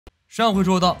上回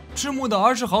说到，赤木的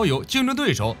儿时好友、竞争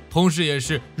对手，同时也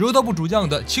是柔道部主将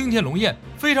的青田龙彦，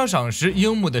非常赏识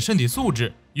樱木的身体素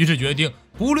质，于是决定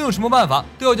不论用什么办法，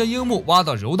都要将樱木挖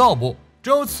到柔道部。只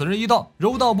要此人一到，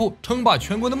柔道部称霸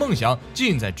全国的梦想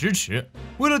近在咫尺。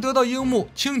为了得到樱木，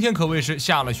青田可谓是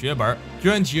下了血本，居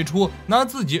然提出拿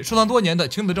自己收藏多年的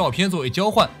青子照片作为交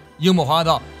换。樱木花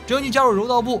道：“只要你加入柔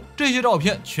道部，这些照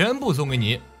片全部送给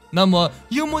你。”那么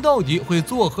樱木到底会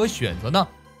作何选择呢？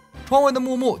窗外的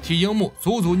木木替樱木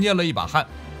足足捏了一把汗，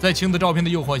在青子照片的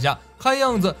诱惑下，看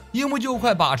样子樱木就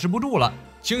快把持不住了。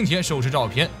青田手持照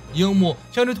片，樱木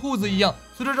像只兔子一样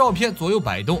随着照片左右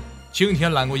摆动。青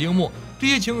田揽过樱木，这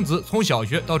些青子从小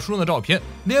学到初中的照片，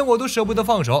连我都舍不得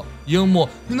放手。樱木，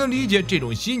你能理解这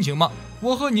种心情吗？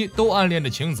我和你都暗恋着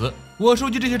晴子，我收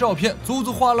集这些照片足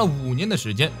足花了5年的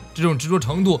时间，这种执着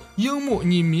程度，樱木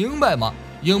你明白吗？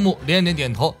樱木连连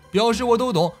点头，表示我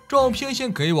都懂，照片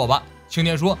先给我吧。青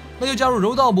田说：“那就加入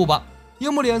柔道部吧。”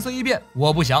樱木脸色一变，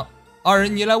我不想。二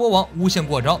人你来我往，无限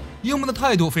过招。樱木的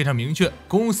态度非常明确，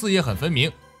公私也很分明。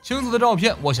晴子的照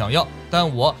片我想要，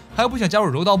但我还不想加入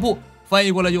柔道部。翻译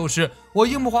过来就是，我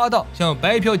樱木花道想要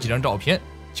白嫖几张照片。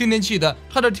青田气得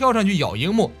差点跳上去咬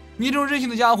樱木。你这种任性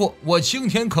的家伙，我青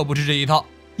田可不吃这一套。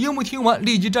樱木听完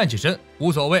立即站起身，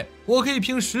无所谓，我可以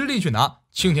凭实力去拿。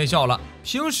青田笑了，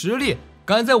凭实力？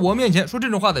敢在我面前说这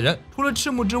种话的人，除了赤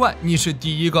木之外，你是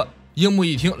第一个。樱木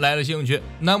一听来了兴趣，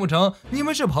难不成你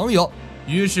们是朋友？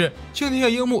于是青田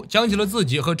向樱木讲起了自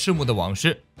己和赤木的往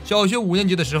事。小学5年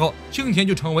级的时候，青田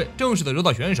就成为正式的柔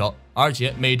道选手，而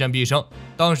且每战必胜。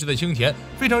当时的青田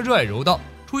非常热爱柔道，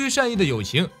出于善意的友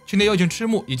情，青田邀请赤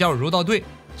木也加入柔道队。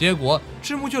结果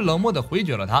赤木却冷漠地回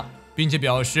绝了他，并且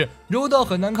表示柔道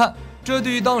很难看。这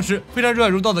对于当时非常热爱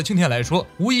柔道的青田来说，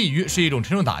无异于是一种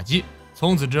沉重打击。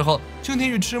从此之后，青田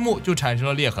与赤木就产生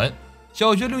了裂痕。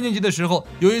小学6年级的时候，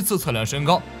有一次测量身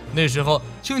高，那时候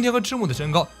青田和赤木的身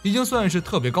高已经算是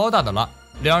特别高大的了，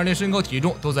两人的身高体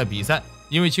重都在比赛。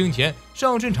因为青田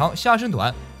上身长下身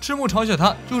短，赤木嘲笑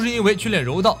他就是因为去练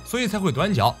柔道，所以才会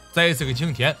短脚，再一次给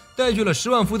青田带去了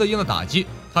10万伏特一样的打击。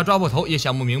他抓破头也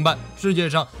想不明白，世界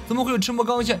上怎么会有赤木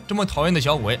刚宪这么讨厌的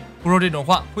小鬼？不说这种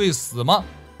话会死吗？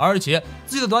而且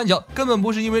自己的短脚根本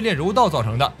不是因为练柔道造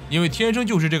成的，因为天生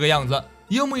就是这个样子。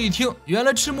樱木一听，原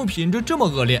来赤木品质这么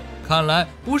恶劣，看来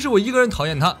不是我一个人讨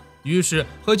厌他，于是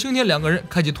和青田2个人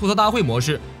开启吐槽大会模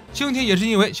式。青田也是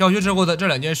因为小学时候的这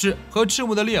2件事和赤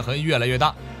木的裂痕越来越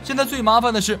大。现在最麻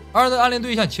烦的是，二人的暗恋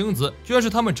对象晴子居然是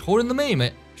他们仇人的妹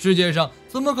妹。世界上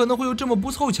怎么可能会有这么不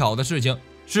凑巧的事情？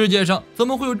世界上怎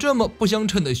么会有这么不相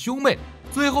称的兄妹？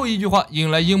最后一句话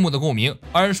引来樱木的共鸣，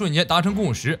二人瞬间达成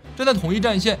共识，站在统一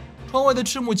战线。窗外的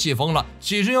赤木气疯了，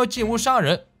起身要进屋杀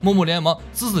人。木木连忙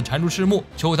死缠住赤木，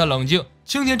求他冷静。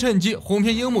青田趁机哄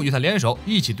骗樱木与他联手，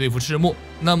一起对付赤木。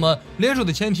那么联手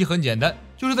的前提很简单，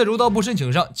就是在柔道部申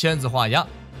请上签字画押。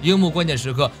樱木关键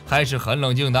时刻还是很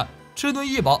冷静的，吃顿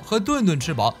一饱和顿顿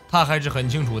吃饱，他还是很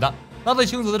清楚的。拿到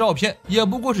晴子的照片也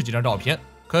不过是几张照片，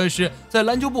可是在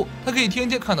篮球部他可以天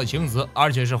天看到晴子，而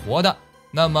且是活的。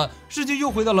那么事情又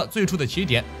回到了最初的起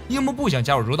点，樱木不想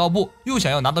加入柔道部，又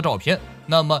想要拿到照片，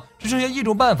那么只剩下一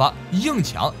种办法，硬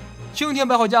抢。青田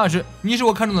摆好架势，你是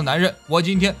我看中的男人，我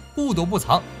今天不躲不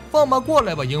藏，放马过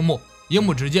来吧，樱木。樱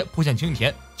木直接扑向青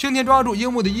田，青田抓住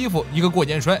樱木的衣服，一个过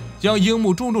肩摔，将樱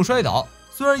木重重摔倒。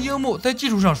虽然樱木在技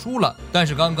术上输了，但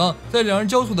是刚刚在两人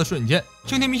交错的瞬间，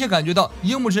青田明显感觉到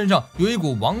樱木身上有一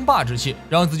股王霸之气，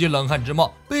让自己冷汗直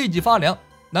冒，背脊发凉。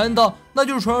难道那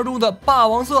就是传说中的霸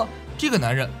王色？这个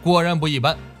男人果然不一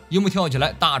般。樱木跳起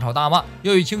来大吵大骂，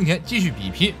要与青田继续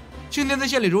比拼。青田在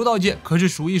县里柔道界可是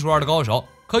数1数2的高手，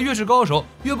可越是高手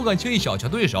越不敢轻易小瞧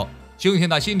对手。青田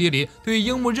打心底里对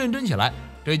樱木认真起来，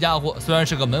这家伙虽然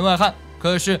是个门外汉，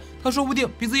可是他说不定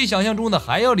比自己想象中的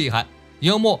还要厉害。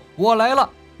樱木，我来了！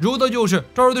柔道就是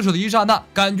招惹对手的一刹那，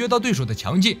感觉到对手的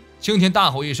强劲。青田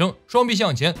大吼一声，双臂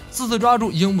向前，死死抓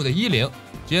住樱木的衣领。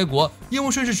结果樱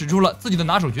木顺势使出了自己的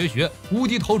拿手绝学无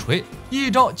敌头锤，一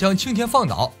招将青田放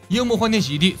倒。樱木欢天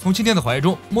喜地从青田的怀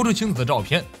中摸出晴子的照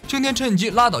片，青田趁机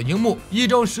拉倒樱木，一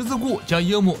招十字固将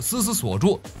樱木死死锁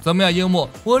住。怎么样，樱木，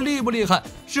我厉不厉害？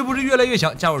是不是越来越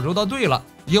想加入柔道队了？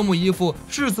樱木一副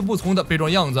誓死不从的悲壮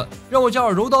样子，让我加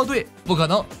入柔道队？不可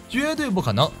能，绝对不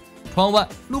可能！窗外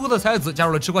路过的才子加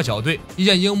入了吃瓜小队，一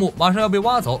见樱木马上要被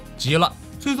挖走，急了，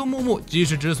催促木木及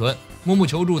时止损。木木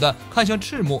求助的看向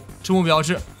赤木，赤木表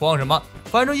示慌什么，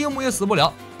反正樱木也死不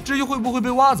了，至于会不会被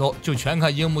挖走就全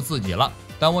看樱木自己了。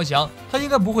但我想他应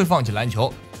该不会放弃篮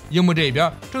球。樱木这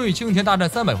边正与青田大战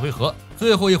300回合，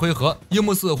最后一回合樱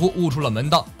木似乎悟出了门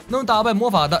道，能打败魔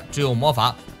法的只有魔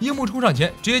法。樱木冲上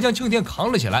前直接将青田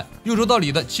扛了起来，用柔道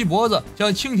里的骑脖子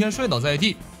将青田摔倒在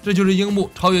地。这就是樱木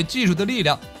超越技术的力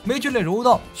量，没去练柔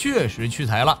道确实屈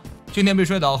才了。青田被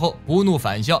摔倒后不怒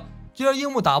反笑，既然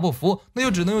樱木打不服，那就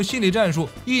只能用心理战术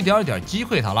一点点击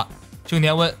溃他了。青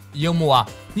田问樱木啊，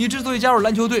你之所以加入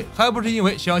篮球队，还不是因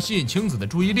为想要吸引晴子的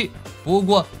注意力？不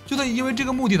过就算因为这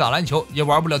个目的打篮球，也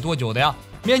玩不了多久的呀。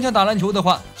勉强打篮球的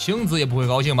话，晴子也不会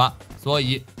高兴吧？所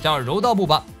以加入柔道部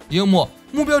吧。樱木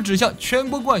目标指向全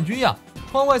国冠军呀！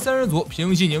窗外三人组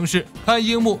平息凝视，看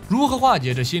樱木如何化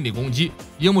解这心理攻击。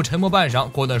樱木沉默半晌，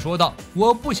果断说道：“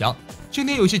我不想。”青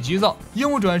田有些急躁，樱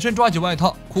木转身抓起外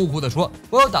套，酷酷地说：“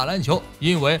我要打篮球，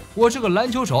因为我是个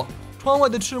篮球手。”窗外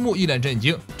的赤木一脸震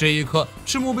惊，这一刻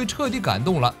赤木被彻底感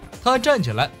动了。他站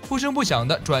起来，不声不响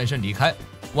地转身离开。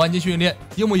晚间训练，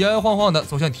樱木摇摇晃晃地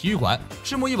走向体育馆，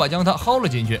赤木一把将他薅了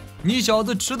进去：“你小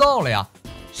子迟到了呀！”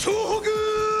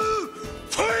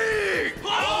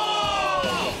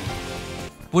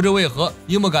不知为何，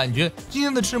樱木感觉今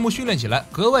天的赤木训练起来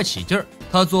格外起劲儿。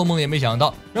他做梦也没想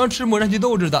到，让赤木燃起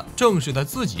斗志的正是他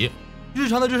自己。日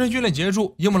常的热身训练结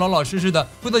束，樱木老老实实的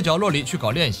回到角落里去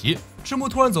搞练习。赤木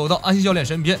突然走到安西教练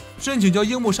身边，申请叫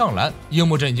樱木上篮。樱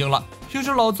木震惊了，平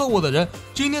时老揍我的人，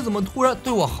今天怎么突然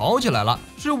对我好起来了？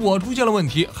是我出现了问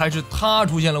题，还是他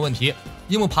出现了问题？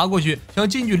樱木爬过去，想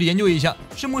近距离研究一下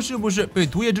赤木是不是被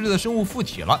毒液之类的生物附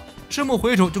体了。赤木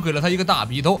回手就给了他一个大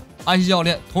逼兜。安西教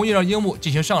练同意让樱木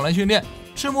进行上篮训练。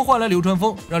赤木换来流川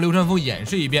枫，让流川枫演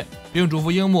示一遍，并嘱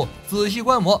咐樱木仔细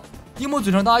观摩。樱木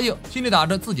嘴上答应，心里打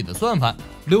着自己的算盘。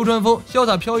流川枫潇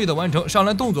洒飘逸地完成上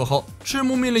篮动作后，赤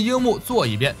木命令樱木做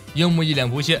一遍。樱木一脸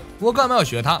不屑：“我干嘛要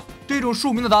学他？这种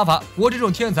庶民的打法，我这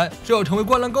种天才是要成为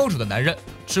灌篮高手的男人。”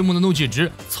赤木的怒气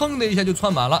值噌的一下就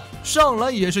窜满了。上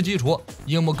篮也是基础，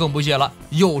樱木更不屑了，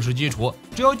又是基础，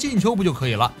只要进球不就可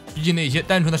以了？毕竟那些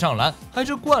单纯的上篮还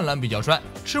是灌篮比较帅。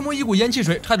赤木一股盐汽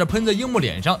水差点喷在樱木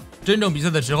脸上。真正比赛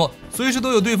的时候，随时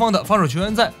都有对方的防守球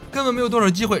员在，根本没有多少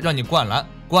机会让你灌篮，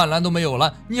灌篮都没有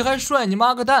了，你还帅你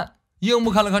妈个蛋！樱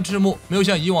木看了看赤木，没有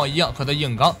像以往一样和他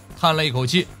硬刚，叹了一口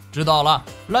气，知道了，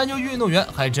篮球运动员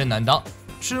还真难当。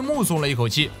赤木松了一口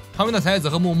气，旁边的才子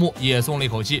和木木也松了一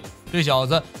口气，这小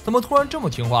子怎么突然这么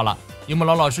听话了？樱木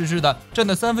老老实实的站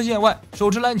在3分线外，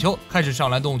手持篮球开始上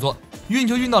篮动作。运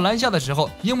球运到篮下的时候，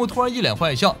樱木突然一脸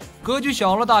坏笑：“格局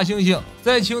小了，大猩猩，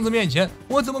在晴子面前，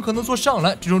我怎么可能做上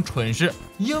篮这种蠢事？”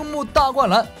樱木大灌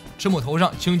篮，赤木头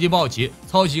上青筋暴起，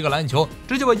操起一个篮球，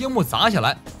直接把樱木砸下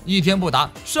来。一天不打，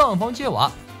上房揭瓦。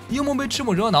樱木被赤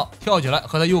木惹恼，跳起来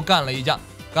和他又干了一架。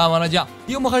干完了架，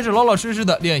樱木还是老老实实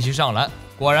的练习上篮。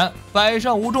果然百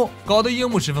上无中，搞得樱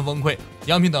木十分崩溃。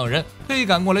杨平等人特意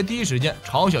赶过来，第一时间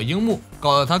嘲笑樱木，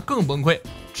搞得他更崩溃。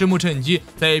赤木趁机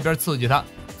在一边刺激他：“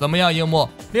怎么样，樱木，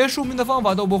连庶民的方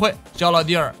法都不会，小老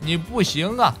弟儿你不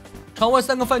行啊！”场外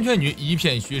3个饭圈女一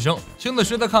片嘘声，晴子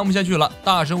实在看不下去了，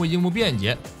大声为樱木辩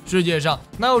解：“世界上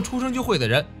哪有出生就会的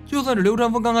人？就算是流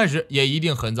川枫刚开始也一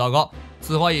定很糟糕。”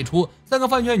此话一出，3个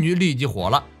饭圈女立即火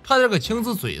了，差点给晴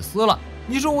子嘴撕了。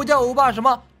你说我家欧巴什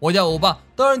么？我家欧巴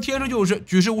当然天生就是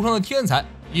举世无双的天才，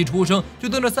一出生就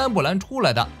蹬着3步篮出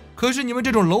来的。可是你们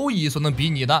这种蝼蚁所能比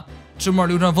拟的？赤木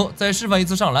流川枫再示范一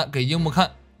次上篮给樱木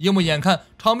看。樱木眼看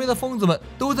场边的疯子们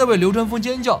都在为流川枫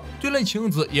尖叫，就连晴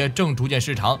子也正逐渐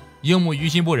失常。樱木于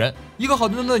心不忍，一个好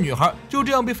端端的女孩就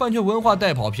这样被饭圈文化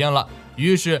带跑偏了。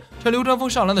于是趁流川枫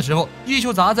上篮的时候，一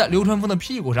球砸在流川枫的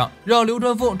屁股上，让流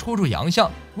川枫出洋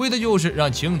相，为的就是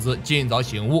让晴子尽早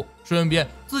醒悟，顺便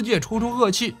自己也出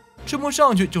恶气。赤木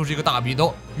上去就是一个大逼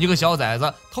兜，你个小崽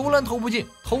子，投篮投不进，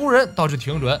投人倒是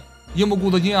挺准。樱木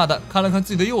故作惊讶地看了看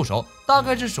自己的右手，大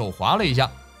概是手滑了一下。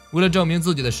为了证明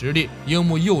自己的实力，樱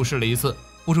木又试了一次，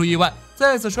不出意外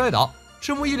再次摔倒。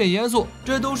赤木一脸严肃：“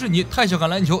这都是你太小看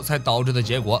篮球才导致的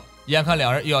结果。”眼看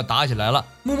两人又要打起来了，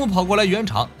木木跑过来圆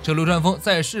场，请流川枫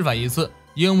再示范一次。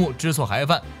樱木知错还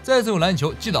犯，再次用篮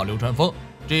球击倒流川枫，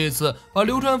这一次把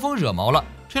流川枫惹毛了，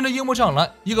趁着樱木上篮，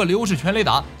一个流式全垒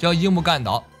打将樱木干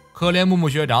倒。可怜木木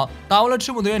学长打完了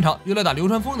赤木的圆场，又来打流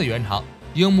川枫的圆场。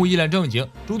樱木一脸正经，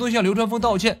主动向流川枫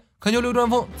道歉，恳求流川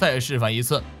枫再示范一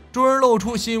次。众人露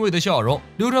出欣慰的笑容，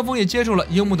流川枫也接受了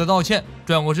樱木的道歉，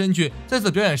转过身去再次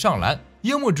表演上篮。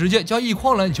樱木直接将一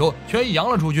筐篮球全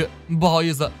扬了出去，不好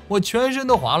意思，我全身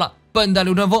都滑了，笨蛋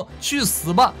流川枫，去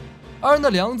死吧！二人的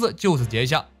梁子就此结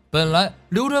下。本来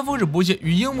流川枫是不屑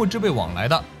与樱木之辈往来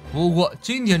的，不过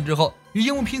今天之后，与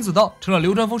樱木拼刺刀成了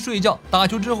流川枫睡觉打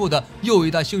球之后的又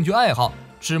一大兴趣爱好。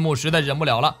赤木实在忍不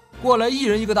了了，过来一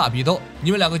人一个大逼兜，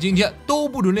你们2个今天都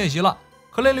不准练习了。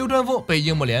可怜流川枫被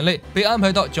樱木连累，被安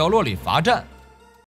排到角落里罚站。